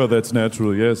 Well, that's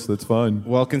natural, yes, that's fine.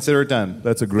 Well, consider it done.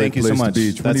 That's a great Thank you place so much. to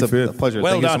be. That's a 25th. pleasure.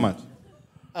 Well Thank done. you so much.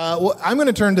 Well, I'm going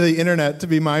to turn to the internet to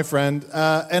be my friend.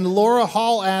 And Laura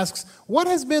Hall asks, what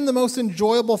has been the most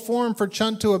enjoyable form for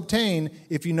Chunt to obtain,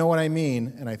 if you know what I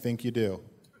mean? And I think you do.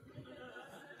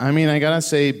 I mean, I gotta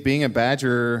say, being a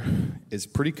badger is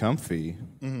pretty comfy.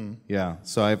 Mm-hmm. Yeah,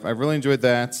 so I've really enjoyed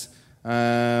that.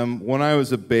 When I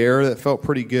was a bear, that felt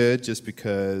pretty good, just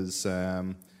because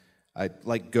I'd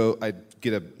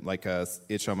get a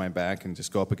itch on my back and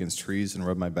just go up against trees and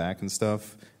rub my back and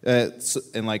stuff.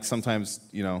 And like sometimes,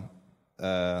 you know,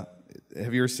 have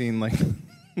you ever seen like? Do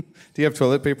you have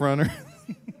toilet paper on her?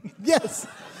 Yes.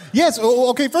 Yes.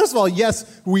 Okay, first of all,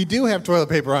 yes, we do have toilet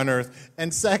paper on Earth.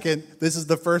 And second, this is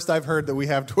the first I've heard that we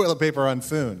have toilet paper on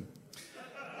Foon.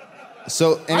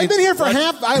 So I've been here for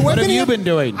What have you been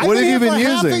doing? I've What been have you here been for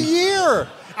half a using? year.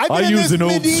 I use an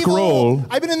old scroll.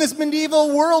 I've been in this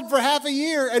medieval world for half a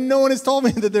year, and no one has told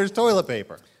me that there's toilet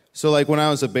paper. So like when I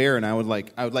was a bear, and I would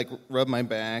rub my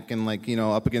back and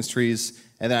up against trees,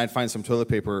 and then I'd find some toilet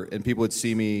paper, and people would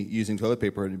see me using toilet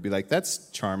paper, and it'd be like, "That's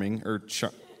charming," or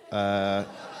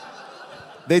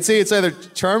they'd say it's either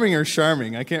charming or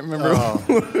charming. I can't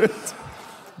remember.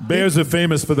 Bears are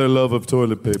famous for their love of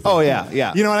toilet paper. Oh yeah,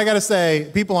 yeah. You know what I got to say?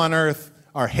 People on Earth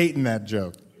are hating that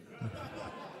joke.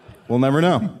 We'll never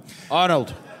know.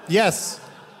 Arnold, Yes.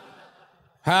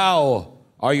 how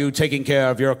are you taking care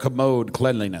of your commode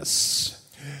cleanliness?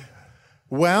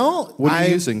 Well, What are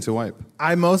you using to wipe?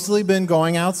 I've mostly been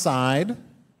going outside.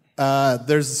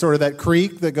 There's sort of that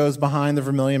creek that goes behind the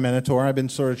Vermilion Minotaur. I've been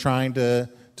sort of trying to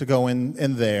go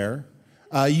in there.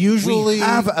 Usually, We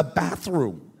have a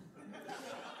bathroom.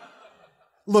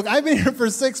 Look, I've been here for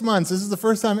 6 months. This is the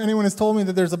first time anyone has told me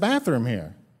that there's a bathroom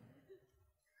here.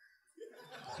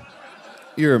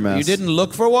 You're a mess. You didn't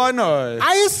look for one, or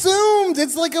I assumed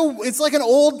it's like an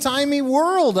old timey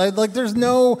world. There's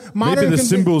no modern. Maybe the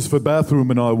symbols for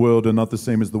bathroom in our world are not the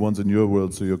same as the ones in your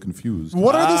world, so you're confused.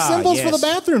 What are the symbols for the yes.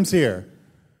 bathrooms here?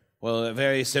 Well,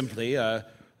 very simply,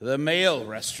 the male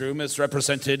restroom is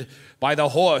represented by the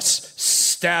horse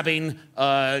stabbing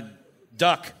a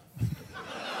duck.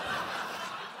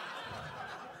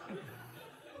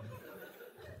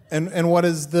 And what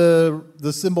is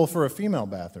the symbol for a female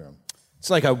bathroom? It's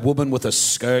like a woman with a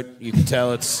skirt. You can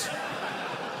tell it's...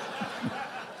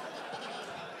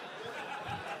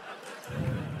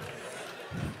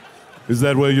 Is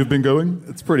that where you've been going?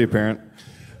 It's pretty apparent.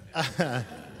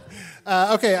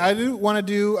 Okay, I do want to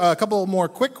do a couple more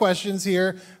quick questions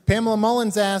here. Pamela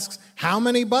Mullins asks, how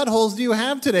many buttholes do you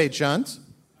have today, Chunt?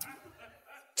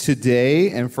 Today,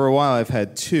 and for a while, I've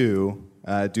had two.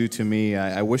 Due to me,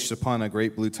 I wished upon a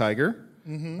great blue tiger,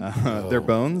 their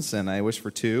bones, and I wished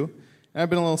for two. And I've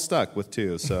been a little stuck with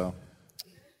two, so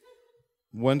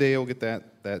one day I'll get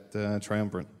that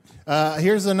triumvirate.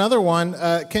 Here's another one.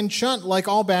 Can Chunt, like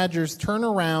all badgers, turn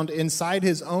around inside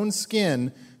his own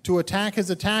skin to attack his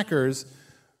attackers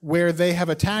where they have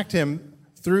attacked him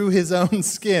through his own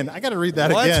skin? I got to read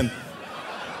that again.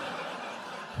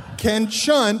 Can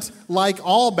Chunt, like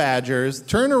all badgers,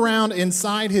 turn around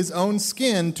inside his own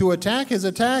skin to attack his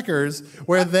attackers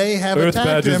where they have Earth attacked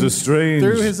badgers him are strange.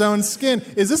 through his own skin?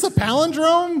 Is this a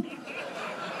palindrome?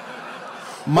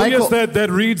 Michael, yes,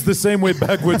 that reads the same way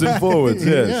backwards and forwards,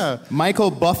 yes. Yeah. Michael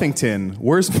Buffington,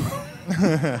 where's...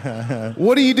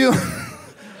 What are you doing?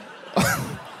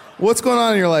 What's going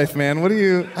on in your life, man? What are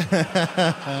you...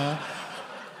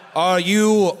 Are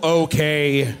you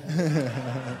okay?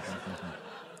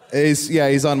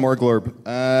 He's on Morglorb.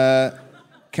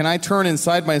 Can I turn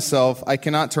inside myself? I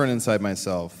cannot turn inside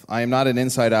myself. I am not an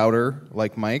inside-outer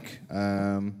like Mike.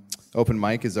 Open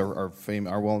Mike is our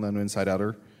well-known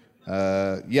inside-outer.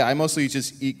 I mostly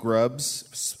just eat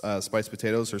grubs, spiced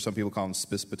potatoes, or some people call them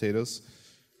spice potatoes.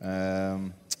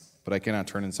 But I cannot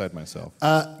turn inside myself.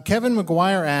 Kevin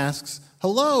McGuire asks,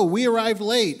 hello, we arrived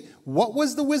late. What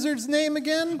was the wizard's name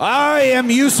again? I am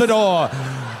Usador,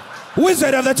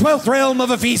 wizard of the 12th realm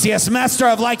of Ephesius, master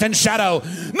of light and shadow,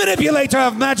 manipulator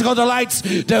of magical delights,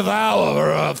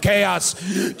 devourer of chaos,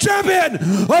 champion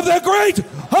of the great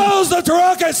halls of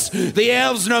Tarakas. The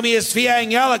elves know me as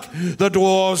Fiang Yalak, the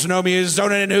dwarves know me as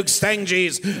Zonin and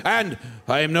Hookstangis, and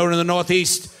I am known in the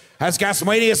northeast as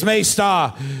Gasmanius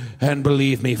Maystar. And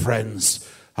believe me, friends,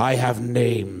 I have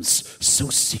names so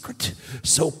secret,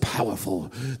 so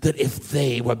powerful, that if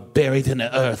they were buried in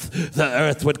the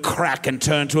earth would crack and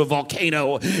turn to a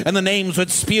volcano, and the names would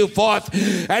spew forth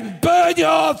and burn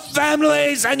your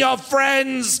families and your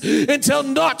friends until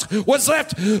naught was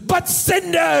left but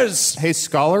cinders. Hey,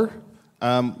 scholar,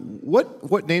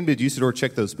 what name did Usador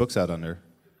check those books out under?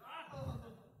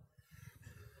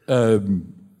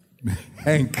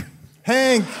 Hank.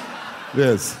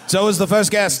 Yes. So is the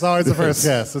first guess. It's always the first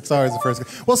guess.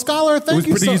 Well, Scholar, thank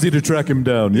you. It was pretty easy to track him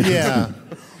down. Yeah.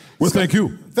 Well, thank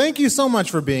you. Thank you so much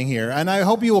for being here, and I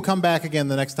hope you will come back again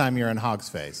the next time you're in Hog's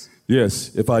Face.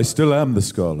 Yes, if I still am the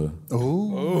scholar.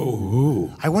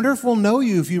 Oh. I wonder if we'll know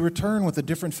you if you return with a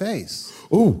different face.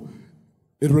 Oh,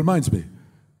 it reminds me.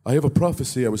 I have a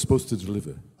prophecy I was supposed to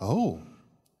deliver. Oh.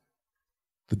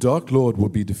 The Dark Lord will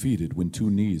be defeated when two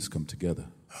knees come together.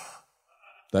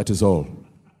 That is all.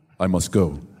 I must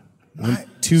go.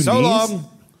 Two knees? Long.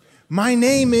 My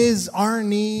name is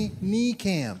Arnie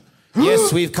Niekamp.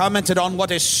 Yes, we've commented on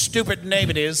what a stupid name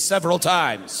it is several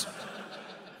times.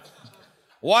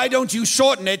 Why don't you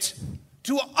shorten it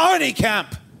to Arnie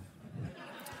Camp?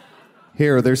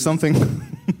 Here, there's something...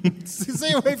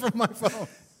 Stay away from my phone.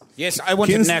 Yes, I want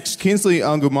it next. Kinsley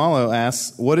Angumalo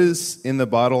asks, what is in the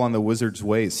bottle on the wizard's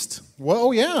waist?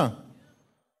 Whoa, yeah.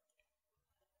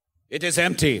 It is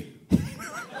empty.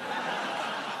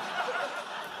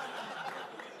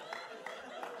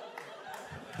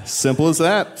 Simple as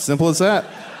that.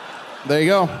 There you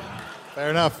go. Fair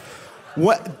enough.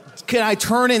 What? Can I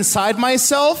turn inside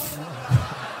myself?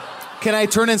 Can you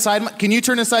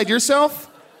turn inside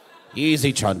yourself?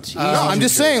 Easy, Chunt. No, I'm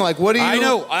just saying, like, what do you...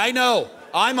 I know.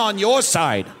 I'm on your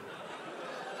side.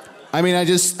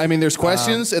 There's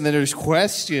questions, and then there's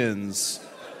questions.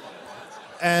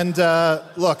 And,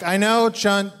 look, I know,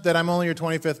 Chunt, that I'm only your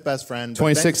 25th best friend.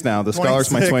 26 now. The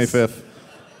scholar's my 25th.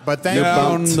 But thank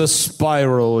Down you. the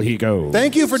spiral he goes.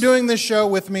 Thank you for doing this show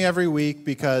with me every week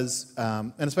because,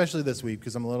 and especially this week,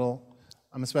 because I'm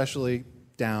especially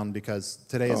down because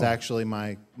today is actually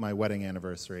my wedding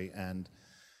anniversary, and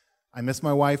I miss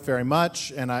my wife very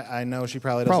much, and I know she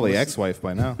probably doesn't listen. Ex-wife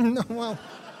by now. No, well.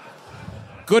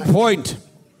 Good point.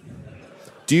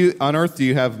 On Earth, do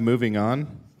you have moving on?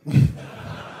 Do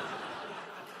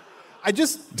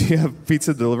you have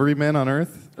pizza delivery men on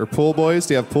Earth? Or pool boys?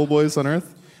 Do you have pool boys on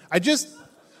Earth?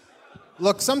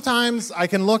 Look, sometimes I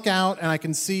can look out and I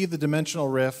can see the dimensional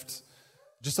rift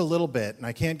just a little bit, and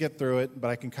I can't get through it, but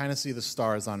I can kind of see the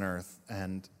stars on Earth,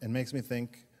 and it makes me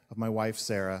think of my wife,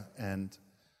 Sarah, and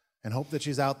hope that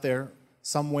she's out there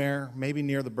somewhere, maybe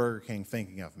near the Burger King,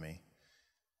 thinking of me.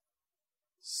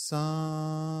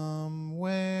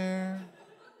 Somewhere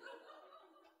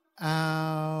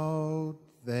out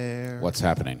there. What's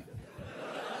happening?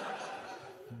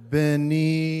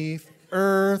 Beneath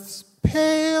Earth's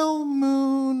pale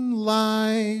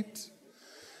moonlight,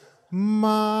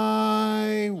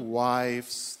 my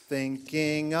wife's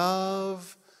thinking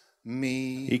of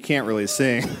me. He can't really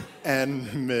sing.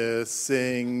 And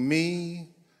missing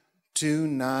me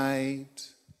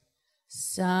tonight.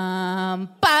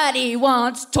 Somebody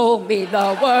once told me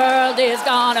the world is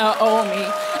gonna owe me.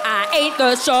 I ain't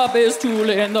the sharpest tool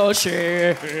in the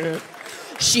shed.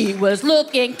 She was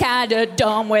looking kinda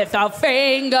dumb with a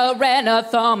finger and a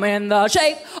thumb in the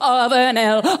shape of an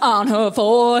L on her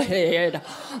forehead.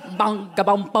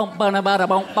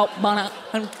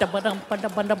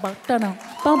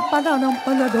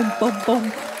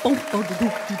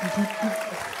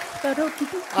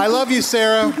 I love you,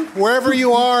 Sarah, wherever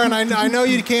you are, and I know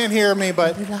you can't hear me,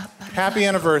 but happy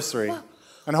anniversary.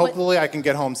 And hopefully I can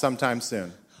get home sometime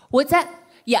soon. What's that?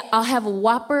 Yeah, I'll have a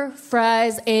Whopper,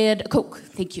 fries, and a Coke.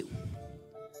 Thank you.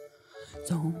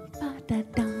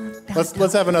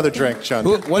 Let's have another drink, Chun.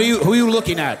 Who are you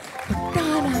looking at?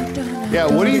 Yeah,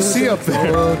 what do you see up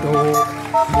there?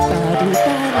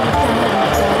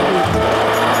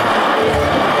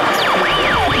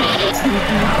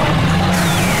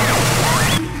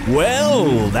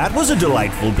 Well, that was a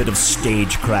delightful bit of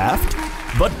stagecraft.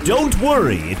 But don't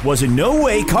worry, it was in no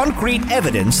way concrete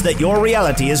evidence that your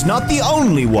reality is not the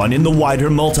only one in the wider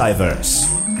multiverse.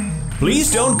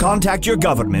 Please don't contact your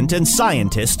government and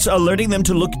scientists, alerting them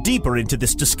to look deeper into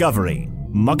this discovery.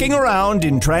 Mucking around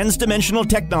in transdimensional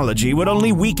technology would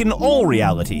only weaken all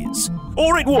realities.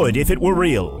 Or it would if it were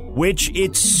real, which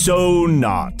it's so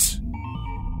not.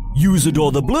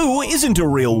 Usador the Blue isn't a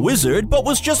real wizard, but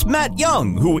was just Matt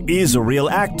Young, who is a real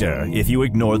actor, if you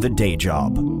ignore the day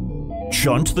job.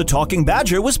 Chunt the Talking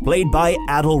Badger was played by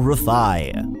Adil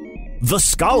Rafai. The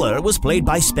Scholar was played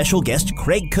by special guest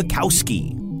Craig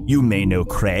Kakowski. You may know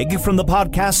Craig from the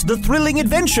podcast The Thrilling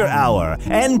Adventure Hour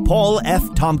and Paul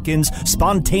F. Tompkins'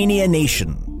 Spontanea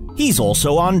Nation. He's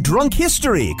also on Drunk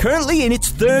History, currently in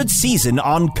its 3rd season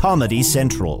on Comedy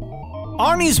Central.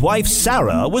 Arnie's wife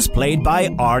Sarah was played by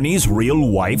Arnie's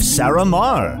real wife Sarah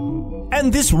Marr.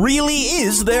 And this really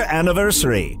is their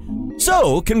anniversary.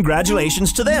 So,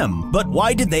 congratulations to them. But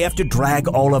why did they have to drag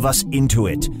all of us into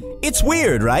it? It's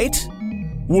weird, right?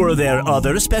 Were there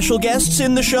other special guests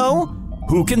in the show?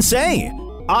 Who can say?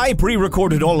 I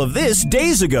pre-recorded all of this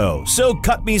days ago, so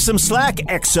cut me some slack,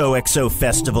 XOXO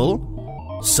Festival.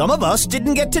 Some of us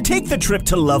didn't get to take the trip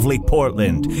to lovely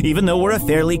Portland, even though we're a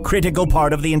fairly critical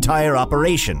part of the entire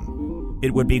operation.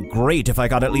 It would be great if I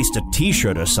got at least a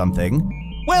t-shirt or something.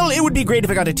 Well, it would be great if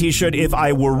I got a t-shirt if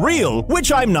I were real,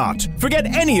 which I'm not. Forget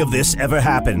any of this ever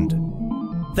happened.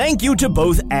 Thank you to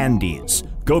both Andys.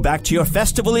 Go back to your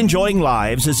festival-enjoying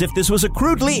lives as if this was a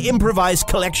crudely improvised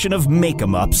collection of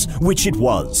make-em-ups, which it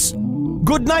was.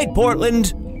 Good night,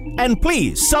 Portland. And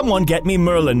please, someone get me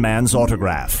Merlin Man's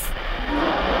autograph.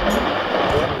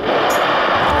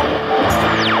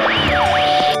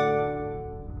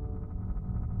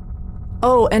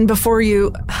 Oh, and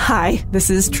hi, this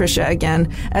is Trisha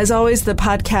again. As always, the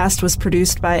podcast was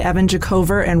produced by Evan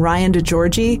Jacover and Ryan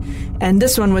DeGiorgi, and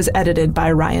this one was edited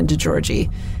by Ryan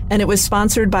DeGiorgi. And it was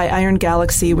sponsored by Iron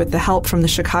Galaxy with the help from the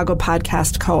Chicago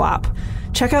Podcast Co-op.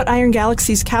 Check out Iron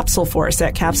Galaxy's Capsule Force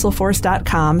at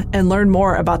capsuleforce.com and learn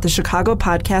more about the Chicago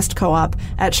Podcast Co-op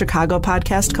at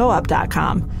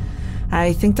chicagopodcastcoop.com.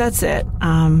 I think that's it.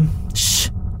 Shh.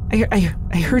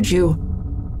 I heard you.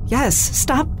 Yes,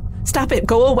 stop it.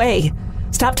 Go away.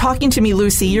 Stop talking to me,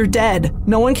 Lucy. You're dead.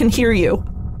 No one can hear you.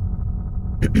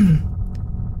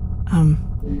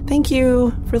 Thank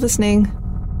you for listening.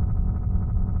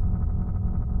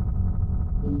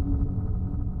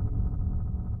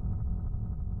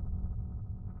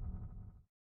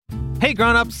 Hey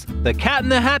grown-ups, the Cat in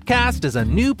the Hat Cast is a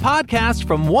new podcast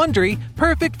from Wondery,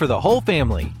 perfect for the whole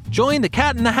family. Join the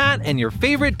Cat in the Hat and your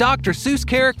favorite Dr. Seuss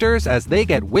characters as they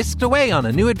get whisked away on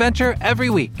a new adventure every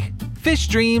week. Fish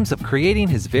dreams of creating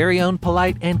his very own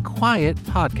polite and quiet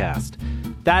podcast.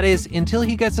 That is, until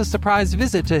he gets a surprise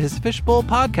visit to his Fishbowl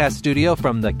podcast studio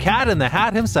from the Cat in the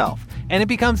Hat himself, and it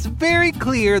becomes very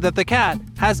clear that the cat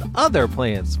has other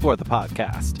plans for the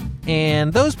podcast.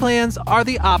 And those plans are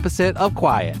the opposite of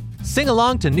quiet. Sing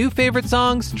along to new favorite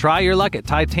songs, try your luck at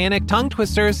Titanic tongue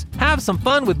twisters, have some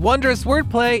fun with wondrous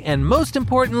wordplay, and most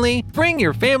importantly, bring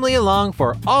your family along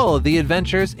for all of the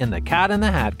adventures in the Cat in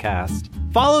the Hat Cast.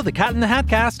 Follow the Cat in the Hat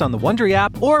Cast on the Wondery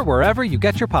app or wherever you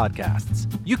get your podcasts.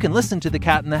 You can listen to the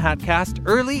Cat in the Hat Cast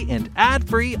early and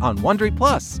ad-free on Wondery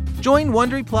Plus. Join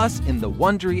Wondery Plus in the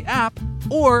Wondery app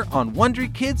or on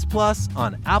Wondery Kids Plus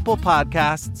on Apple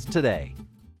Podcasts today.